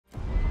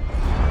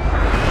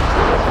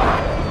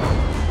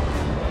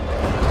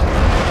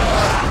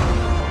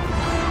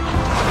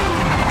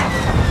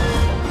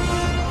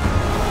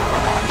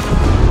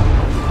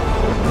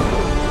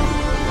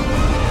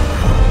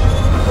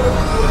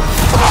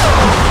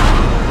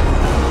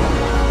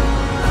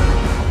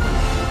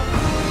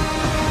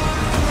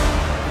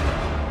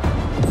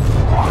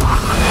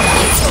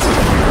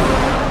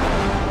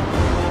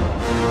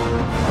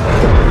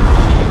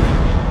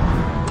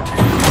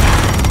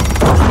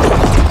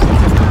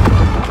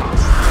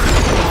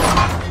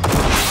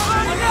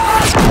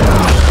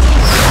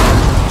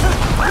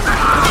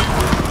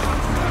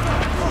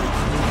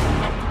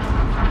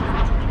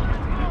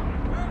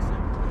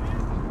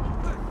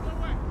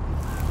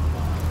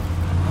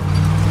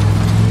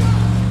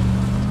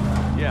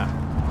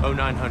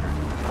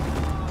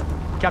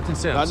0900. Captain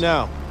Sims. Not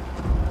now.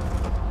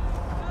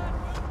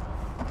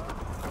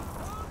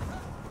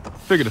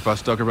 Figured if I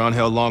stuck around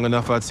hell long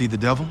enough, I'd see the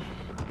devil.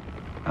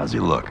 How's he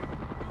look?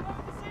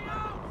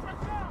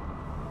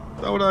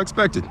 Not what I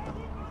expected.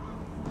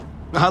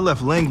 I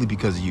left Langley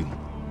because of you.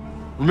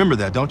 Remember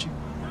that, don't you?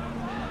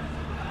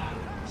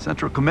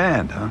 Central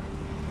Command, huh?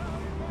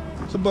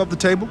 It's above the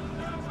table.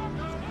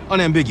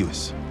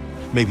 Unambiguous.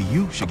 Maybe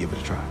you should give it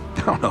a try.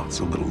 Oh no, it's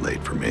a little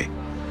late for me.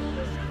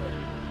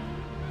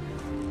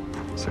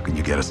 So can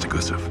you get us to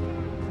Gusev?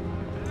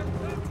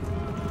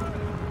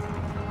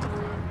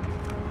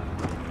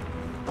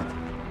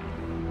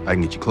 I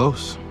can get you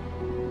close.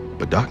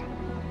 But Doc,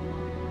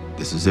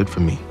 this is it for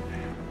me.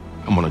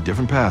 I'm on a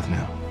different path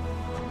now.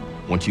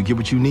 Once you get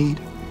what you need,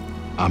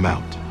 I'm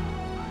out.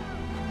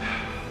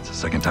 It's the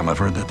second time I've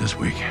heard that this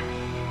week.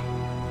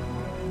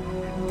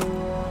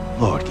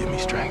 Lord, give me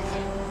strength.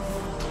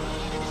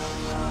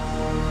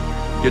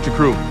 Get your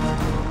crew.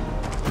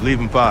 Leave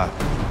in 5.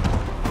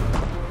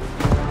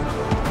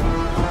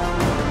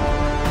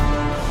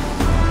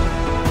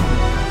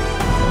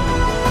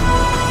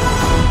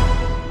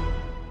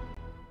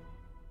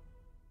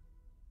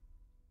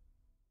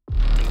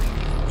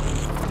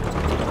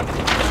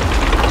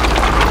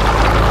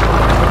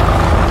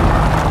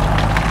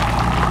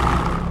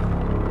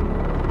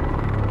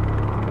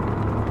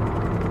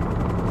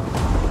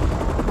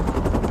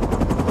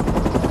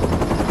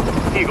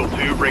 Eagle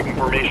 2, breaking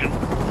formation.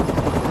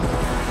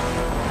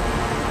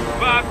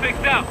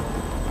 5-6 out.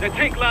 That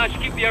tank line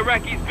should keep the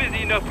Iraqis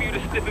busy enough for you to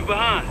slip in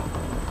behind.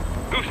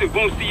 Gusev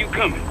won't see you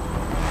coming.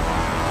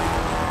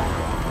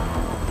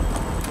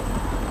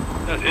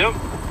 That's him.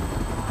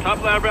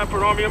 Top lab rat for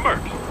an army of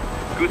mercs.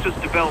 Gusev's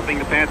developing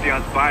the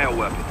Pantheon's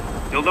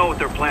bioweapon. He'll know what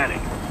they're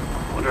planning.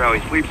 Wonder how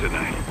he sleeps at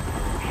night.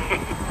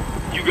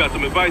 You got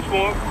some advice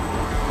for him?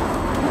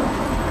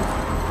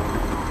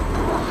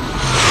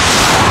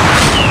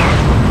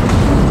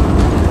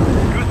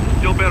 Gusev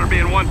still better be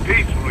in one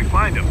piece when we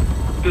find him.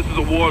 This is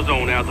a war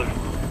zone, Adler.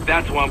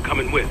 That's why I'm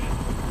coming with.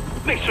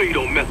 Make sure you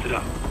don't mess it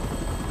up.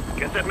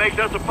 Guess that makes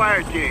us a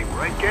fire team,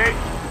 right, Kate?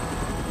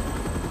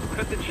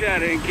 Cut the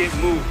chatter and get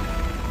moving.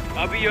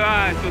 I'll be your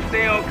eyes, so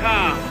stay on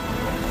calm.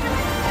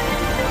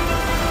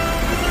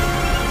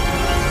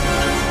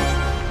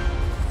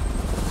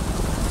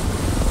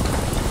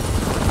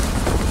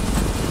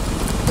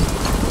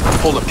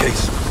 Hold up,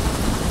 Case.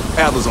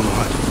 Adler's on the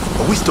hunt,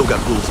 but we still got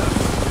rules out.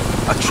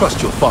 I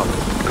trust your father.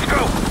 Let's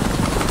go!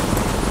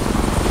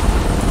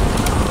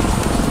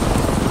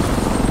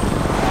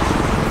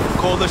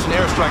 Coalition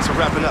airstrikes are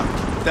wrapping up.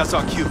 That's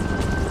our cue.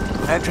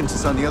 Entrance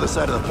is on the other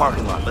side of the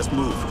parking lot. Let's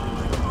move.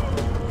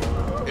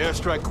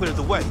 Airstrike cleared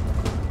the way.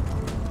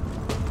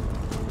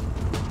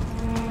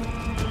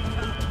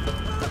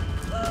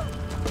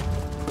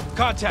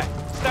 Contact.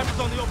 Snappers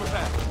on the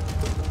overpass.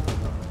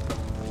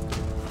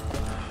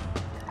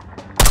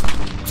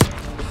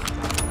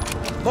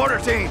 Mortar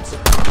teams!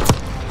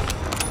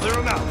 Clear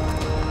them out.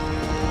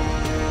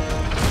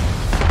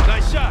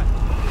 Nice shot.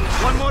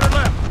 One mortar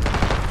left.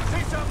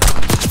 Say something.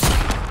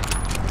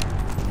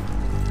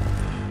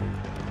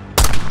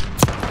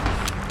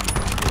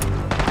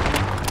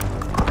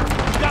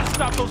 You gotta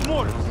stop those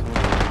mortars.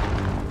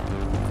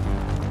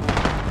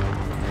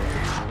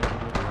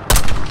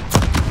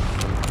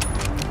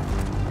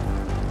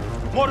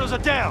 Mortars are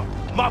down.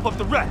 Mop up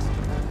the rest.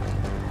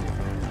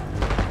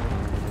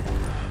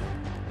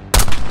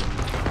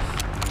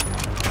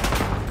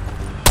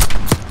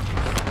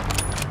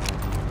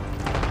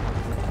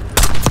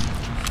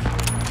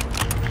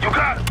 You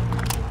got it!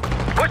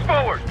 Push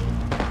forward!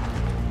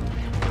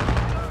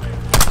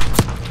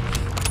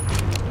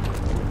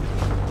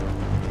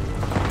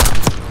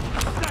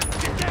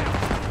 Get down.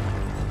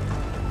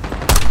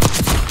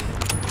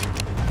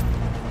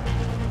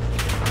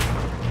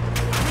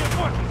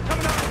 Reinforcements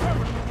coming out of the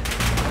perimeter.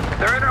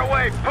 They're in our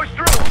way! Push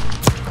through them!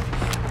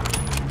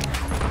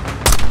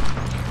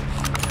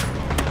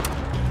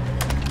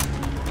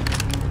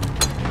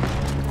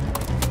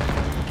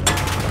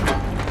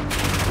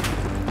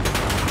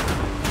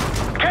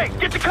 Okay,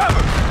 get to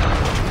cover!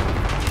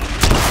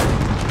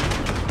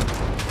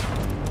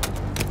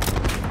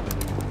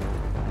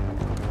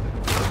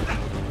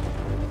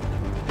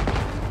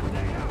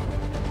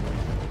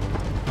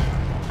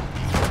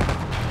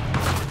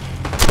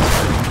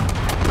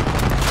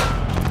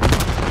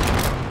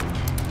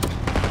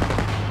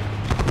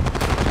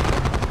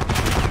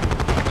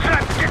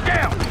 Sniper, get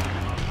down!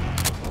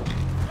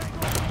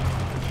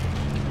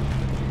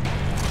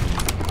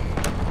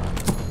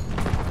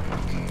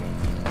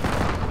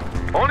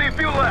 Only a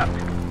few left.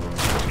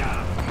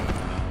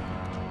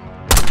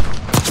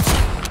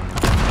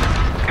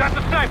 Got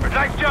the sniper.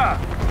 Nice job.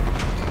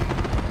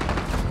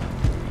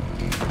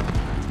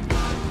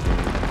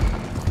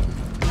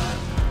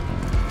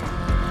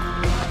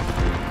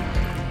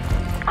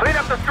 Clean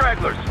up the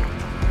stragglers.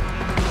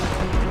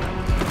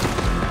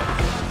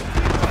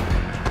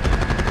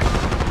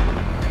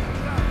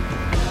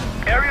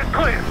 Area's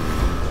clear.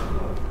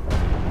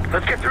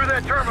 Let's get through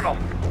that terminal.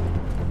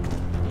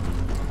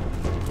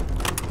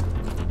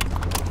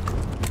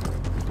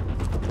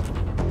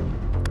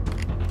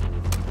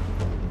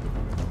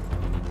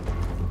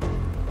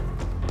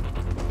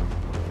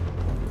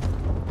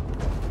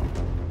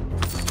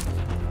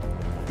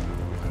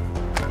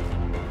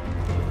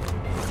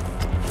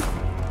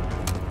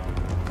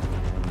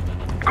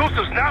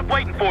 Gusev's not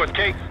waiting for us,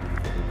 Case.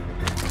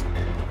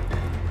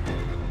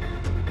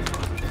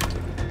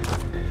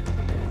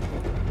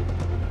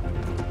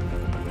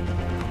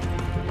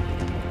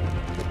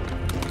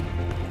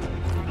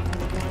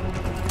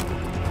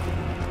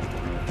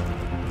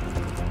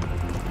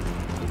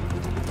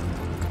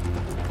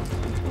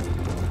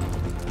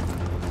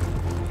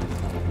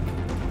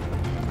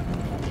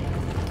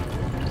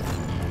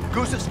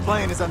 Gusev's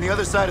plane is on the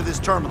other side of this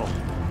terminal.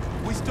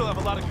 We still have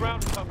a lot of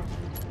ground to cover.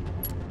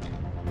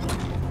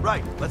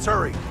 Right, let's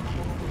hurry.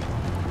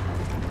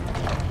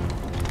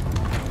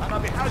 أنا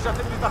بحاجة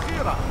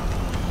لذخيرة.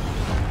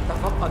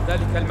 تفقد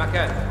ذلك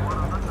المكان.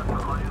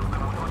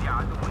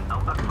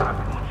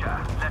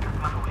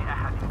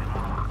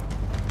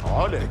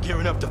 Oh, they're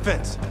gearing up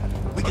defense.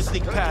 We can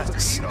sneak past.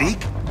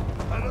 Sneak?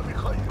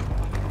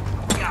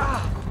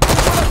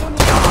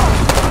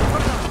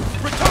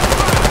 Return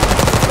fire!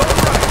 Go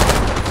right!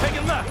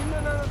 Taking left!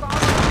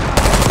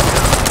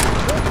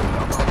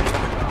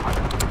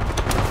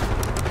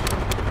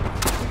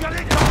 We got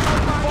it!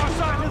 Far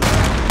side to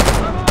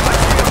the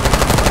left!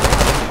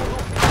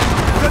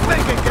 Good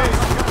thinking,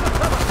 Case!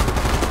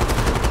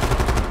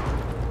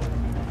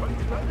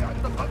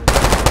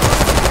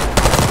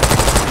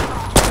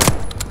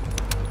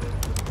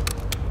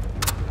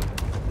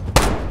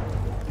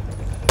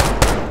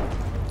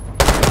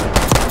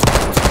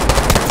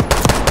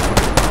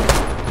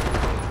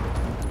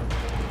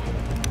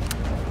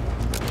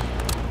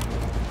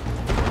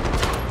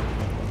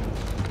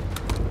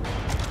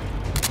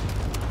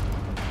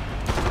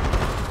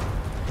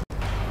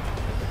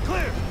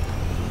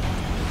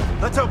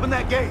 Let's open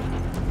that gate.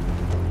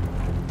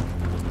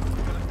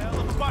 Got a hell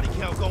of a body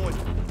count going.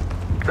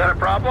 Is that a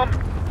problem?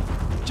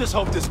 Just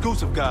hope this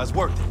Gusev guy's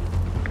worth it.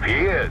 He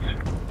is.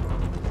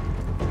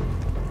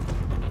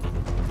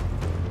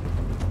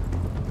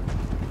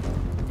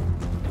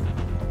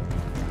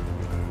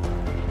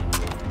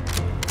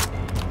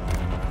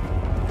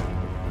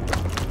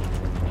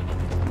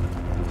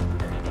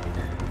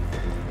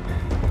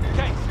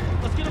 Case,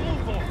 let's get a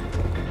move on.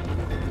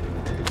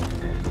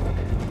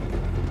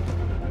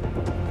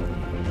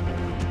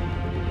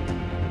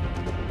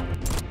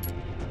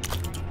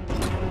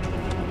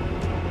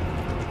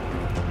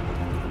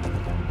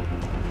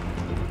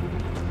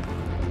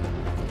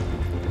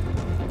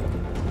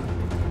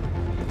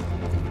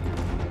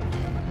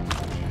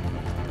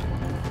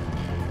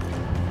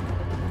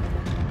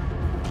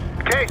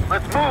 Case,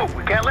 let's move.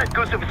 We can't let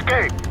Gusev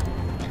escape.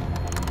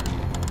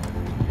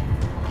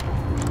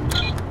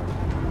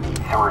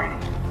 3,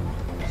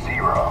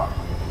 0,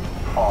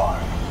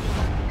 5,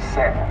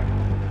 7.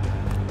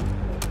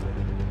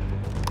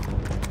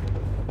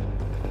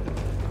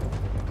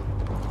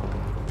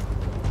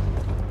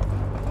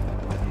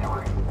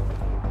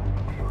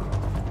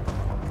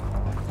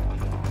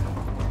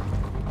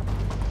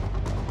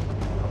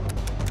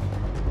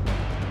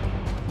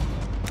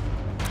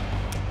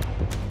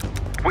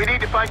 We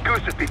need to find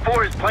Gusev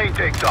before his plane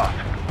takes off.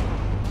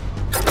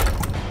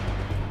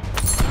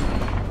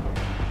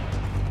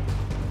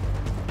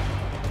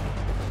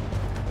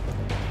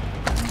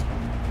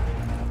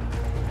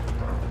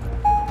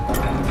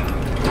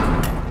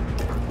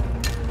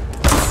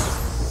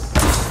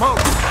 Smoke!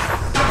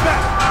 Get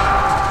back!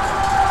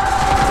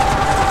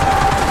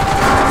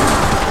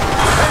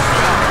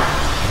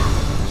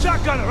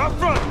 Shotgunner, up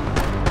front!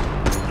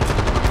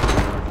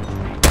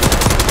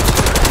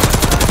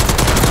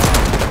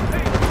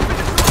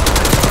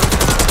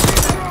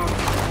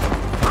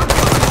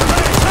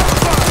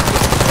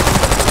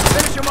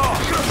 Finish him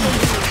off!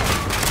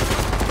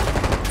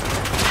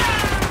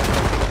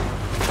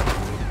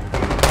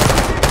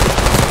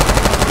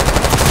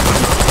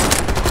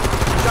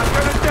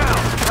 Shotgunner down!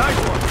 Nice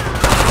one!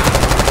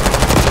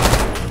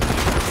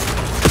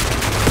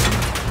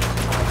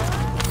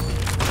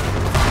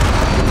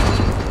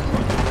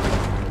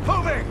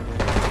 Moving!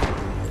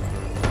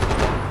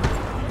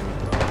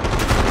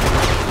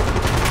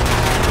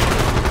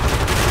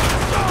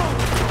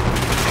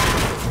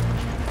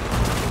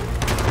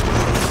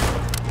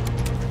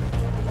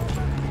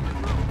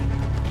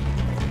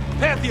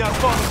 Pantheon's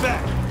falling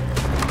back!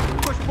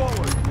 Push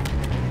forward!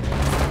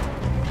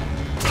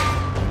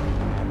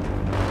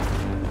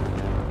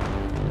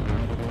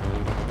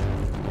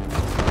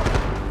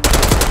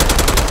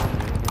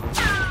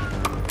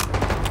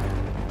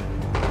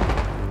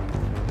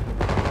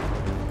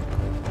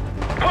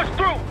 Push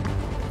through!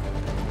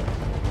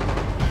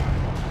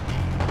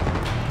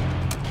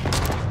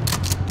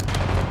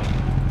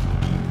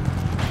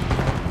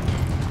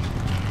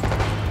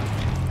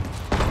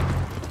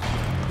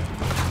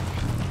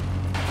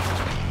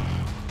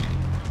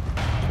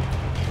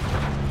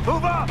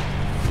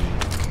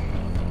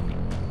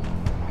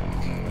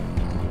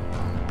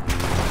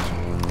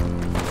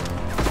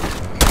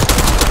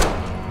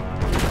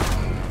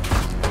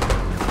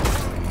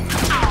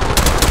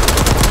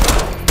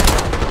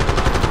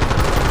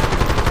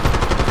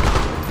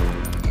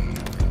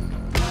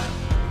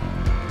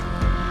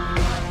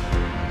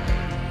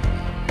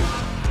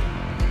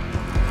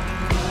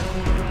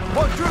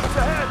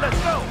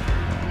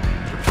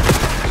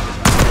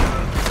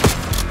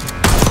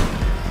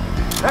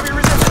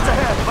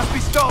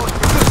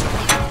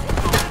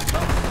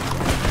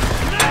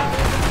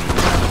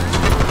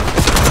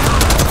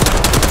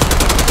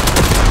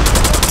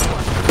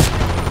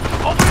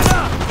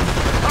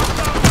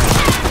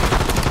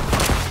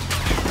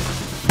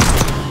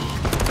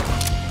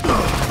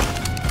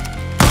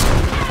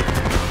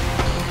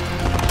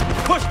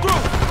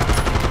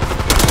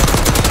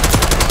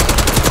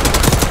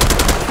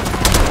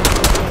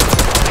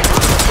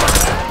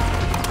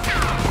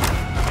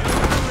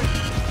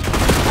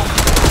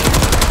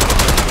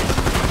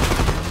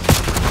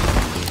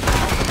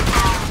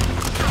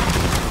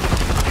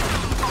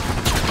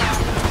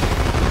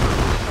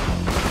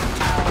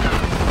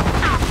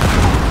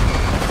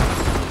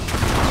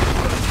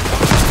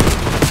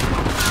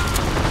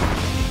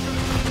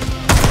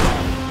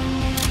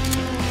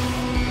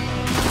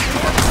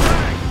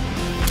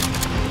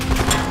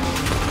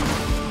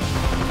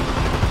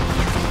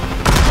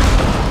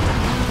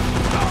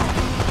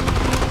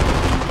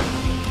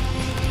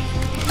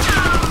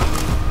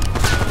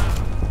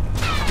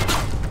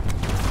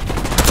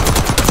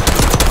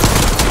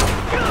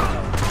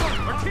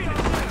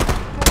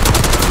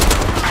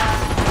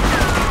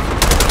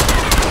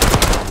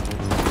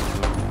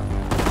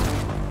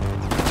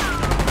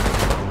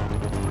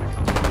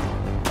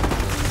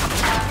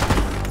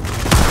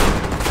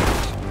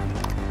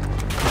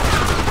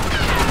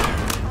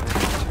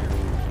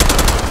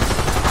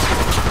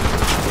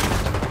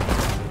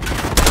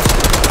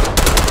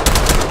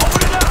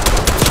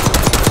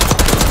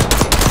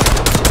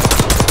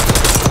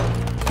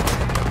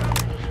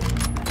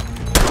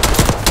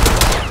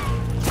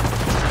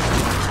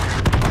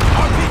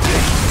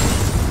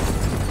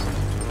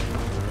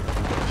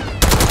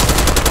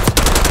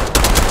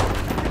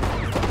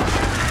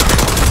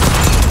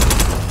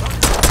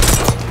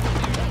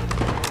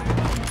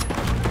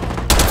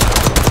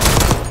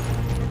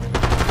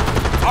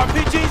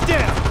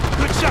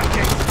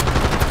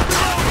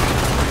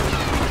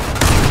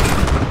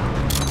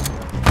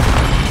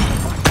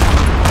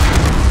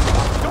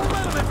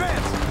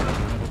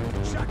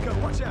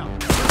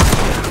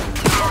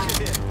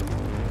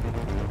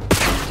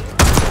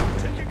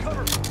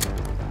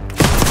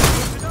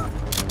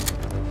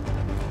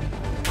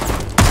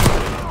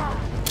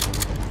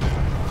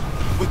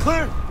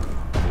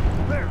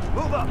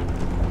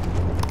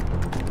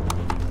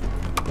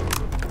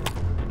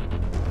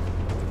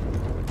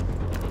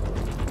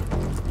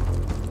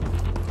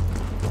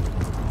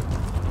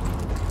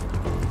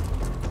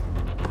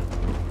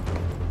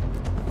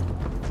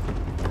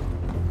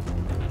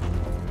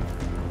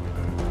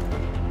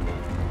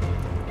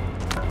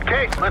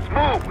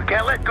 move. We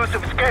can't let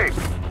Gusev escape.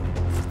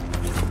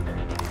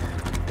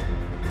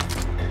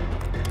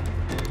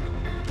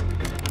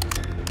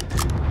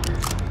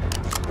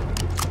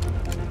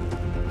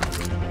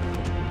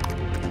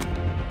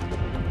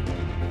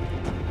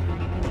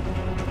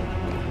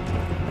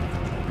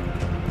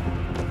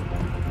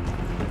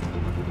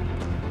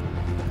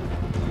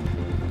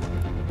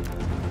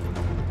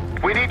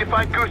 We need to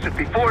find Gusev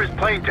before his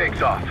plane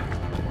takes off.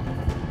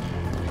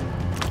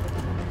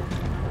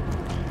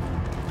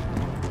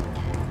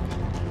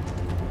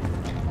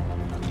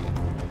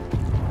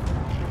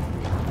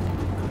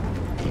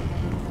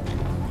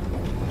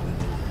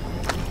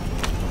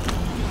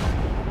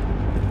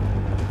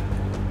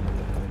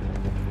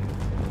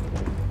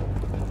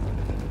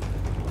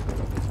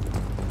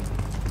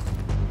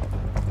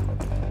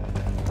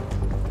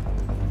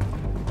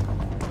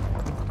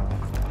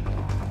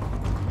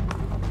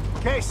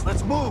 Case,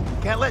 let's move.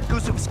 Can't let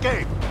Gusev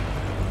escape.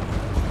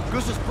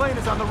 Gusev's plane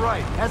is on the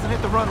right. Hasn't hit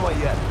the runway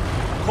yet.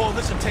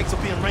 Coalition tanks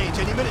will be in range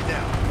any minute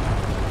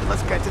now.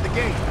 Let's get to the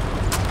gate.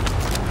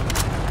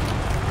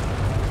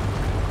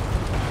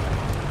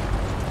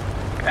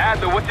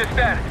 Adler, what's your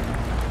status?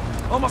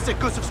 Almost at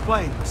Gusev's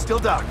plane. Still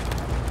docked.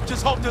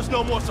 Just hope there's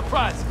no more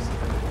surprises.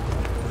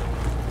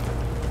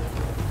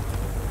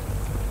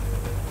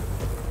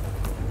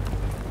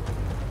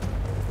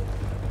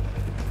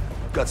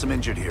 Got some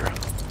injured here.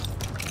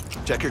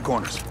 Check your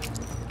corners.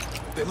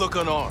 They look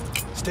unarmed.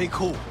 Stay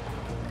cool.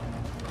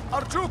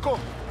 أرجوكم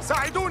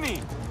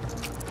ساعدوني.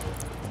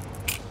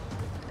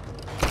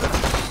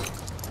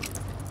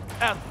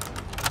 Adler,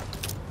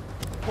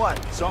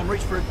 What? Saw him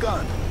reach for a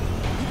gun.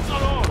 he's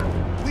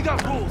unarmed. We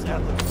got rules,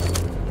 Adler.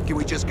 Can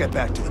we just get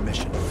back to the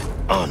mission?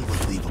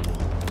 Unbelievable.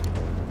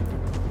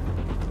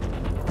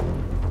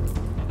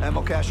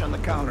 Ammo cache on the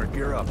counter.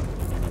 Gear up.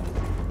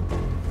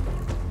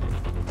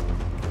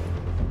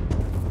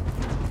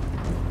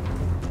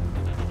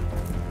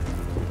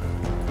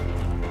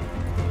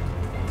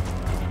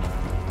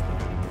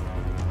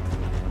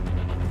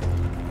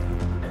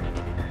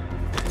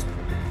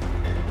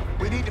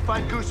 We need to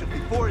find Gusev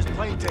before his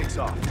plane takes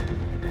off.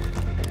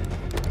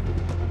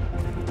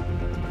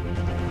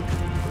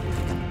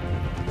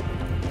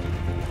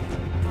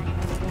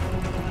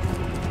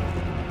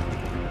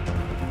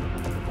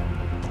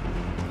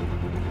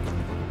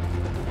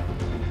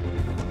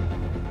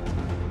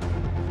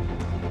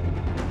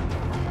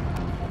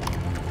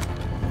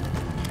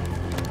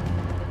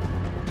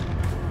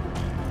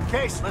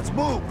 Case, let's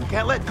move. We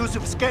can't let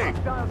Gusev escape.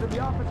 Hostiles in the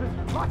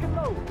offices. Lock and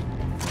load.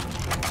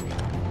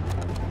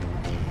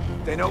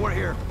 They know we're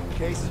here.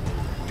 Case,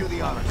 do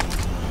the honors.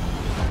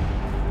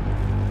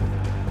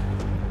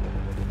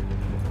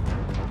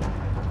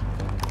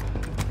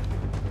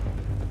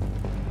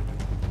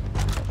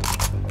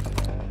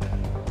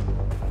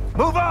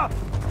 Move up!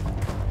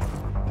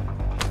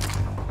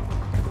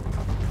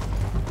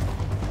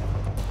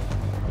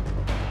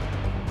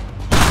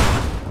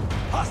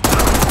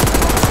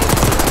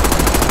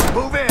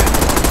 Move in!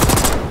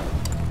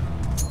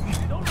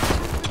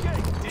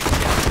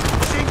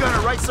 Machine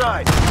gunner, right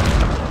side.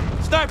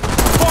 Sniper,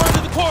 far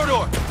into the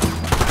corridor.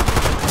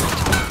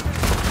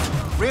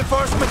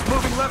 Reinforcements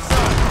moving left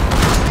side.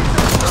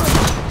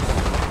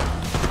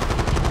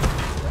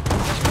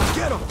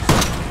 Get him!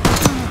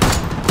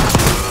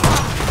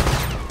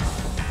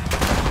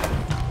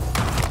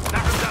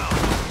 Knock him down.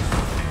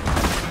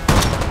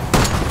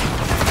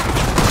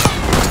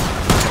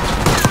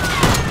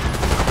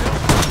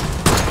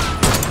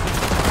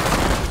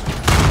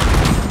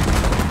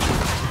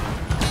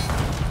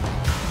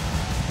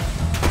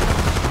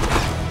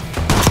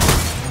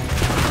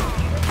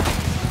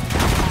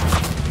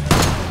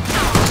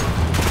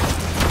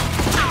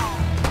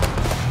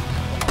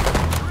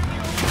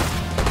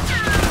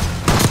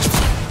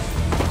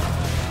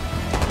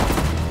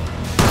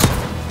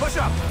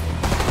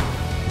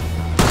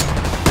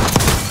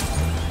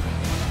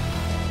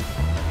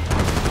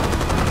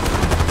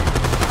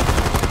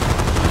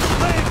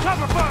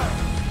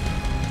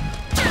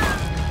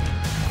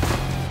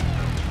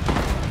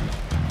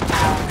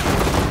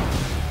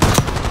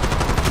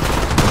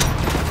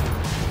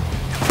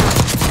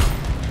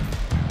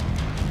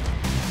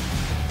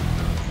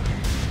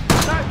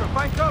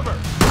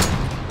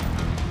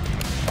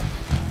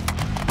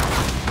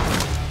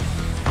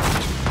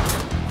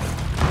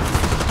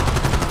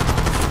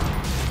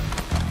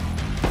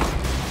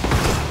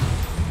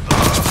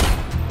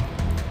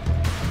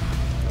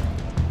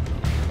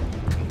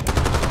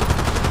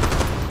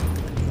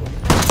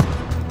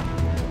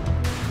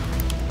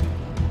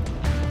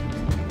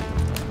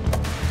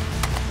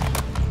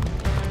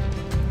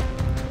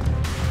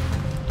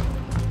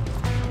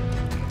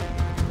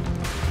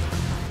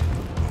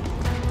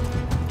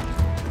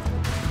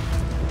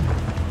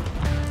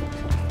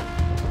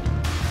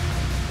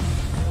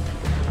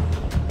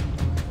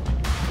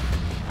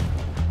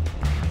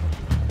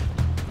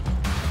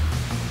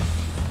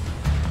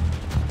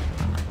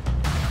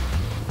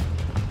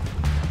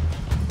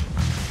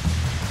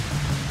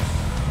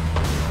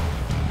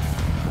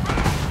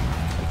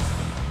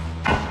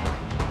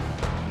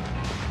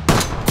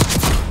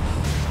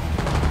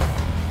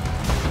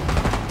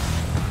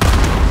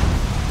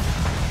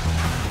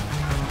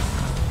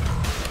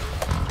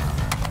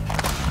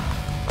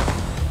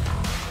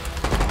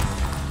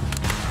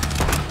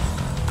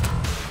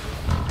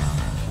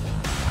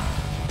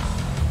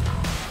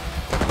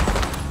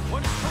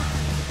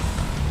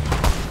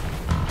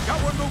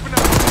 More moving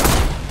out.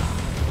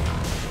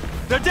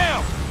 They're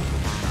down!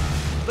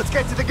 Let's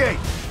get to the gate.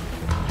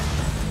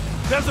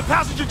 There's a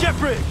passenger jet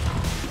bridge!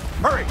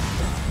 Hurry!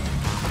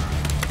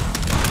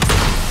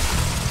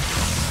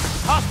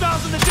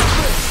 Hostiles in the jet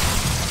bridge!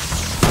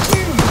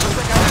 Looks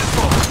like a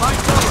handful. Find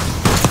cover.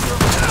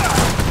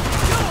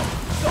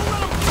 Don't let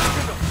them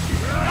fucking them!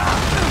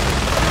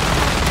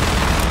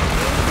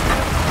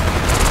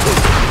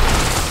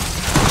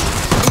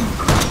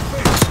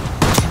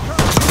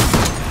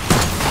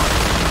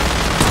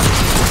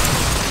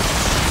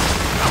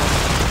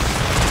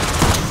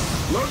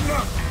 Loading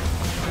up.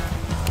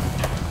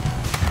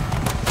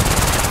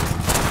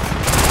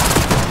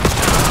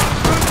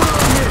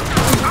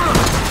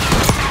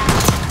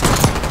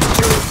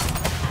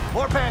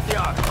 More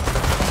Pantheon.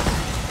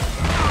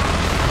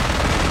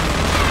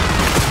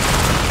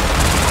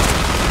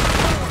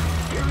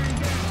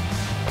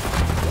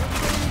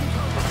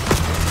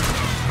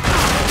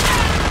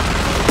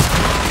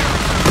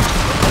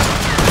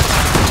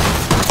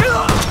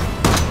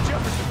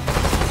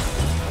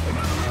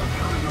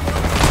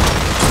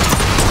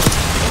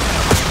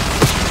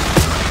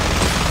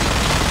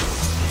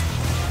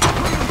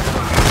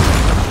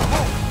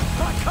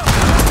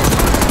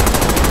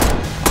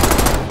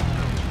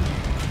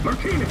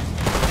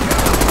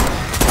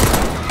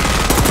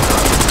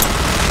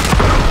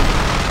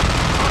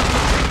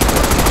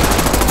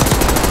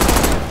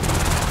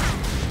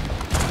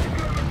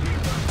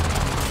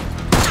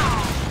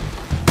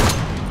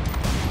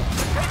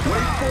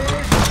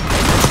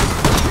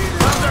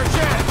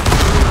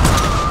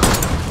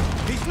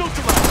 He's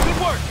neutralized. Good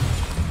work!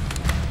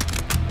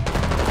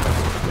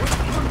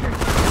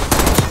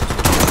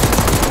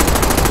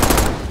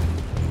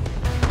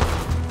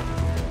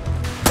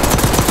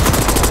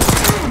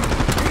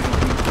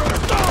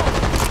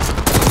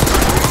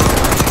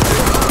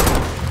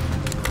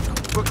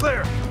 We're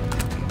clear.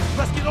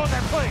 Let's get on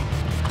that plane!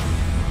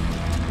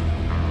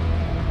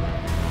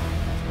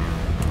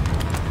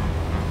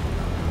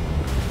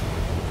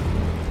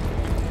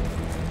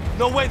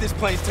 No way this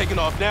plane's taking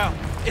off now.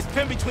 It's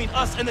pinned between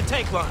us and the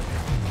tank line.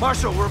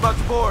 Marshal, we're about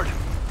to board.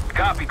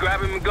 Copy,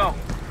 grab him and go.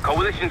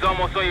 Coalition's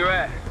almost on your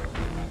ass.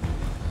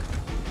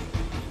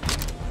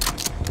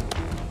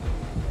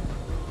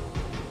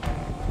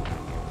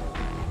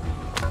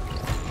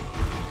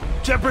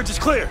 Jet bridge is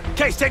clear.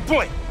 Case, take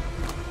point.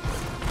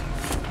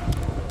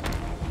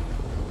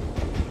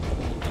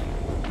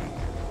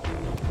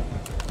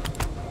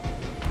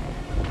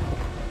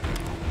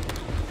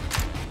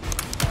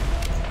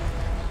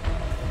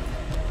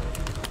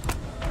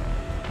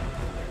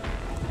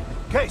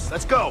 Case,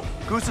 let's go.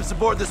 Gusev's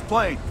aboard this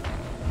plane.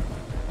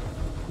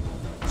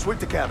 Sweep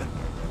the cabin.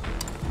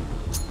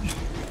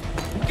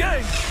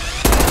 Gang!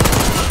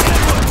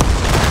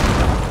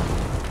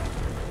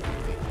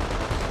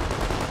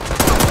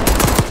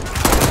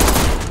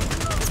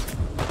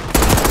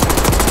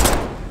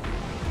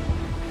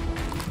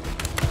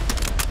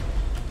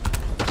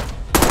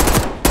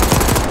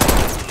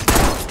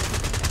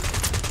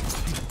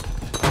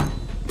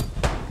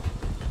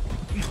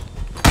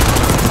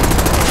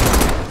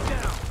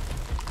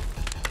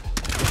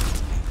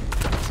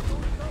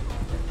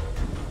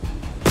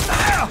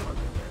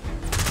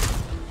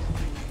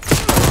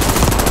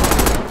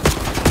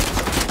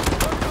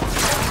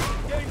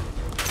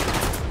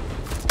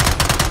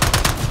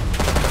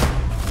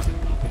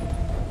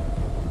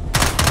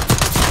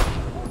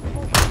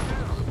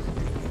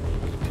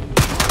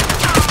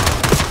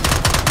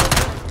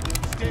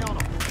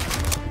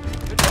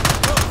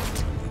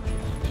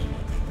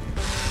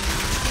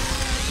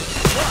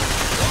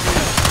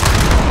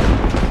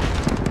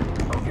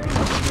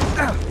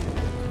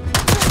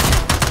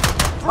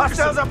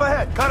 Hostiles up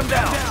ahead. Cut them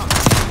down.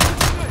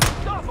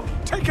 Stop them!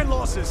 Taking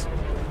losses!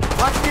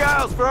 Watch the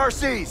aisles for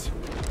RCs.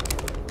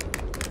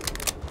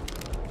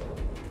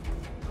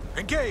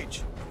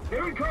 Engage!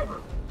 They're in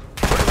cover.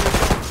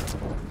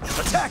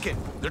 Attack it!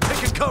 They're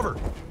taking cover!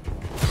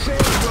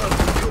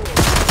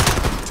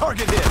 Safehouse.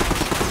 Target hit!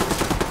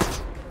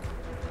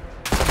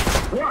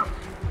 What?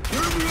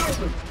 You're in the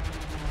open.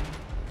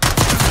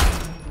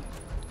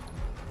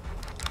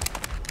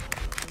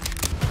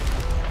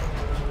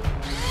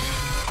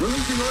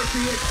 Releasing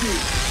RCXD.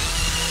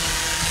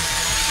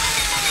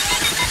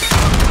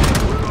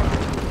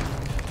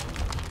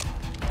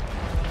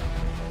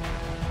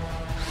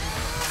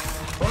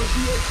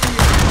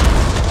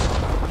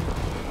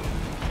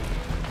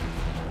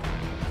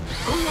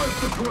 Who wants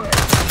to play?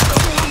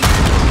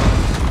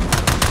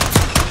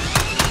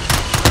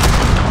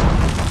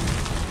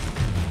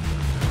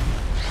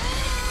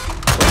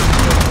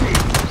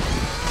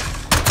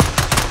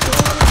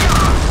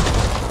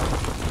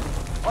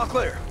 All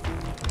clear.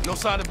 No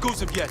sign of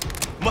Gusev yet.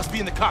 Must be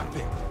in the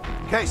cockpit.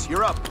 Case,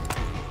 you're up.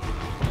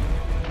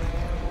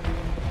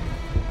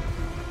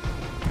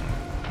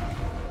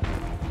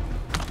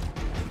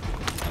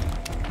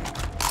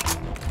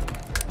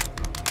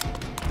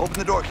 Open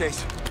the door,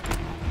 Case.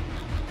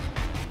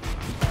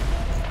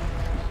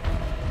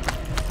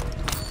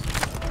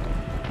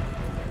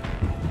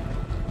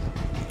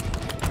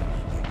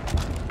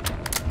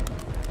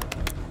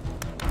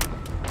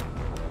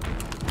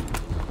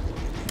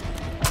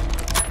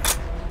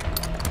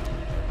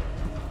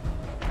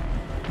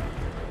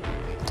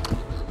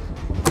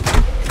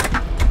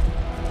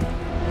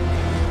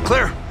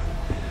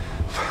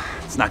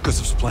 It's not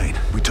Gusev's plane.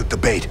 We took the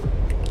bait.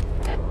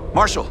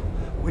 Marshal,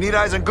 we need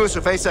eyes on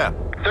Gusev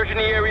ASAP. Searching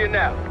the area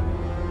now.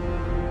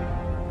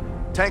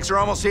 Tanks are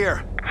almost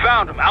here.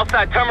 Found them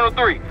outside Terminal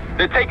 3.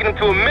 They're taking him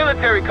to a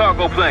military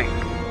cargo plane.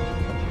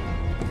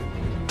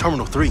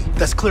 Terminal 3.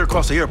 That's clear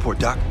across the airport,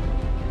 Doc.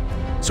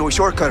 So we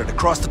shortcut it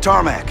across the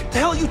tarmac. The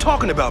hell are you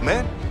talking about,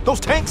 man? Those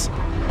tanks?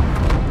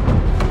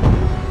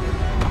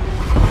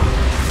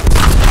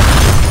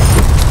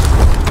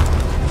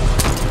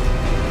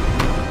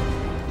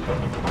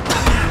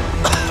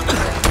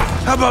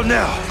 How about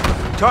now?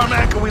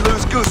 Tarmac or we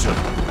lose Gusev.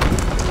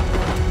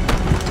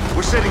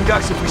 We're sitting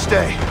ducks if we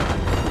stay.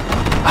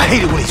 I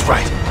hate it when he's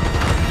right.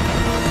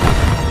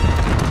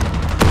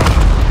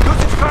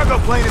 Gusev's cargo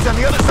plane is on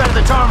the other side of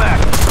the tarmac.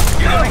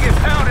 You're gonna get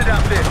pounded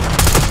out there.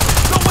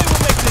 No way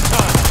we're making it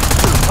time.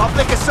 I'll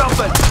think of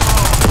something.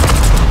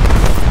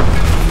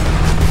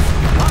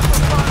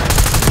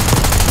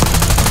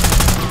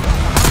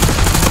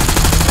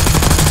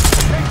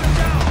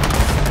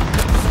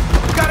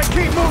 We gotta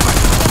keep moving.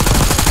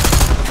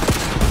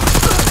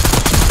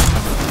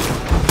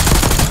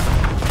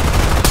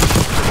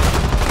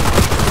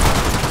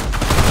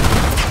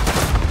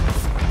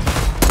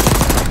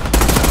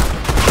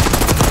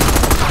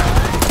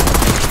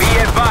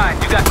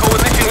 You got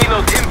coalition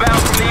helos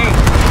inbound from the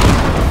east.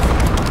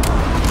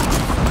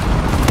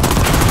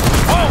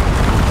 Whoa!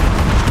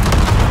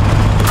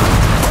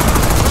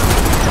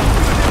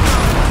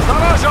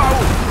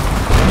 تراجعوا!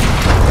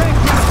 Tank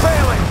is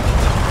failing!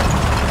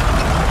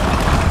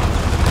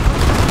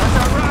 That's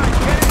our ride,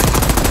 get it?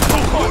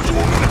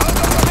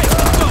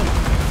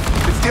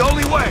 It's the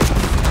only way!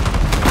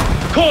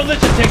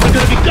 Coalition tanks are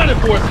gonna be gunning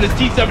for us in this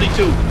T-72.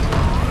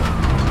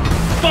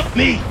 Fuck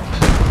me!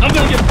 I'm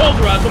gonna get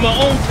pulverized on my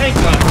own tank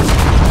line.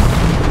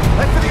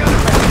 Head for the other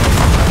man!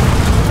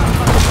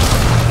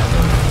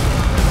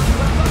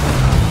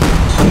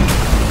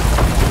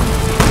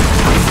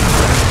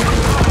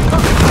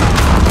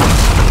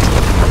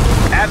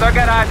 As I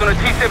got eyes on a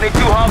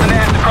T-72 hauling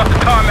ass across the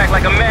tarmac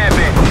like a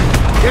madman.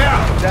 Yeah,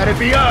 that'd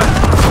be us!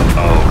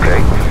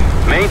 Okay.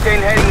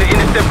 Maintain heading to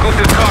intercept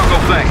Gusev's cargo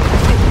plane.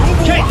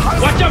 Okay,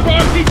 watch out for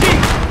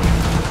RPGs!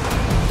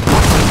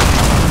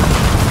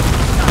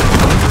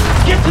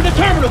 Get to the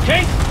terminal,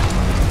 Kate!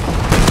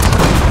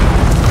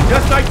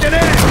 Just like today,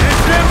 eh,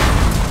 Sim?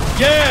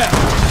 Yeah,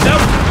 that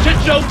was a shit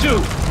show too!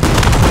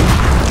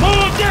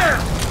 Move down!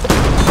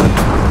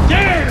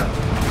 Damn!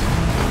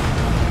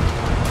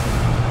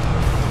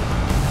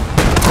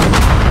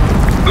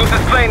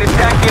 Gusev's plane is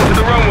tacked into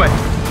the runway.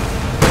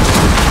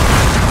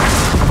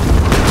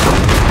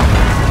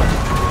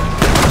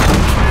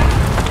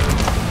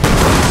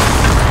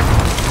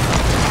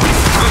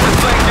 Gusev's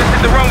plane just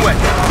hit the runway.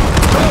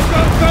 Go,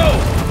 go, go!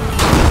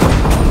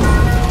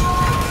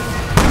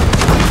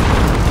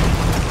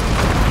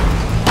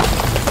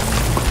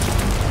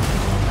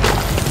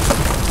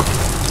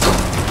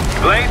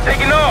 Plane's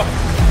taking off.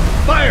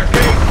 Fire,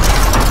 Kate!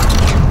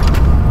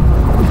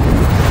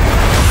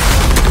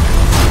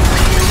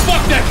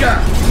 Fuck that guy!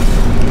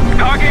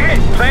 Target hit.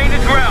 Plane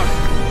is grounded.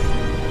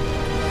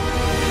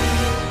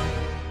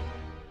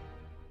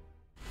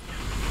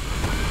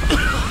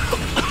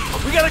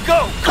 We gotta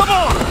go! Come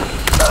on!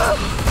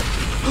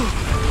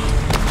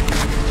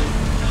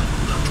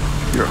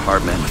 You're a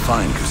hard man to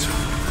find, Gusev.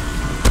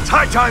 It's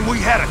high time we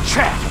had a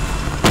chat!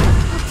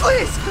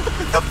 Please!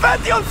 The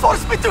Pantheon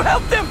forced me to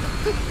help them!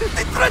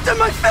 They threatened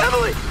my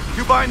family!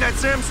 You buying that,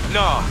 Sims?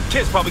 Nah,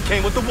 kids probably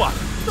came with the what?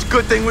 It's a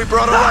good thing we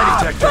brought a lie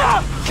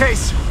detector.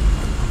 Case,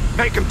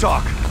 make him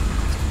talk.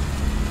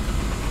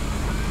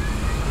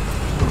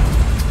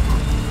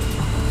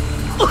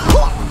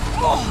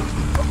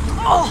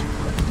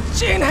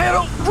 Jane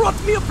Harrow brought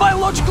me a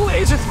biological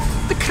agent,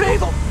 the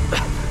Cradle,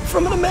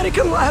 from an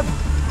American lab.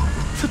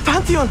 The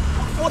Pantheon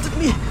wanted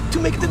me to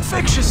make it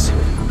infectious,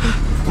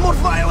 more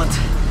violent.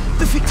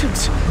 The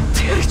victims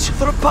tear each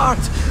other apart,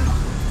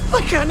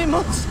 like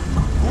animals.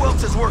 Who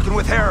else is working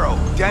with Harrow?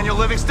 Daniel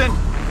Livingston?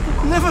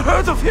 Never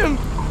heard of him.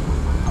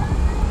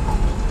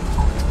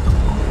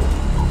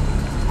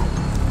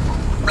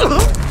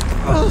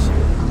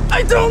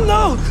 I don't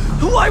know.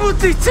 Why would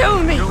they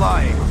tell me? You're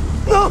lying.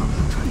 No,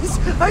 please,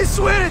 I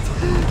swear it.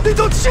 They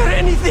don't share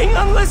anything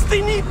unless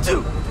they need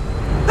to.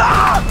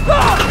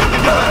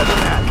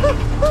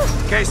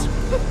 Case,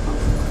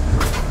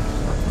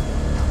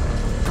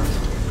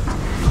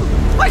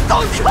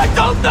 I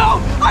don't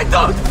know. I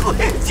don't.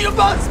 Please, you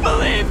must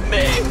believe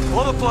me.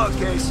 pull the plug,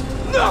 Case.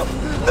 No,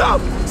 no,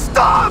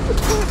 stop.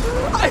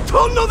 I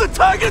don't know the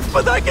targets,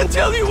 but I can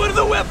tell you where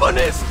the weapon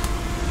is.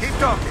 Keep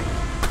talking.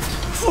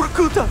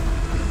 Vorkuta,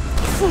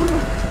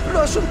 former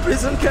Russian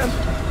prison camp.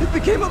 It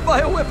became a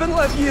bioweapon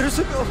lab years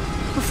ago,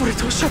 before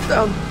it was shut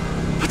down.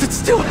 But it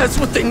still has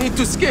what they need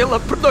to scale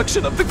up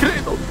production of the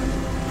Cradle.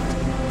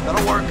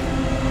 That'll work.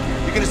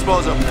 You can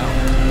dispose of him now.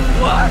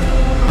 What?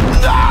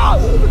 No!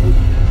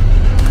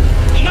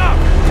 No!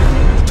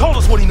 He told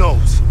us what he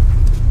knows.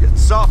 Getting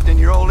soft in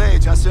your old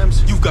age, huh,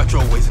 Sims? You've got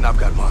your ways and I've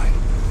got mine.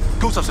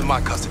 Gusev's in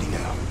my custody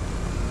now.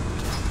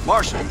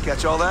 Marshal, you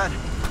catch all that?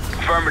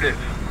 Affirmative.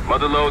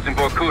 Mother Lowe's in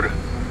Vorkuta.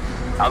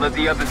 I'll let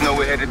the others know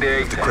we're headed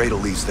there. If the Cradle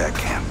leaves that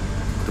camp,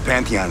 the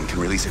Pantheon can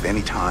release it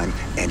any time,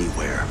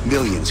 anywhere.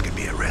 Millions could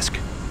be at risk.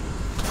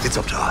 It's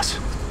up to us.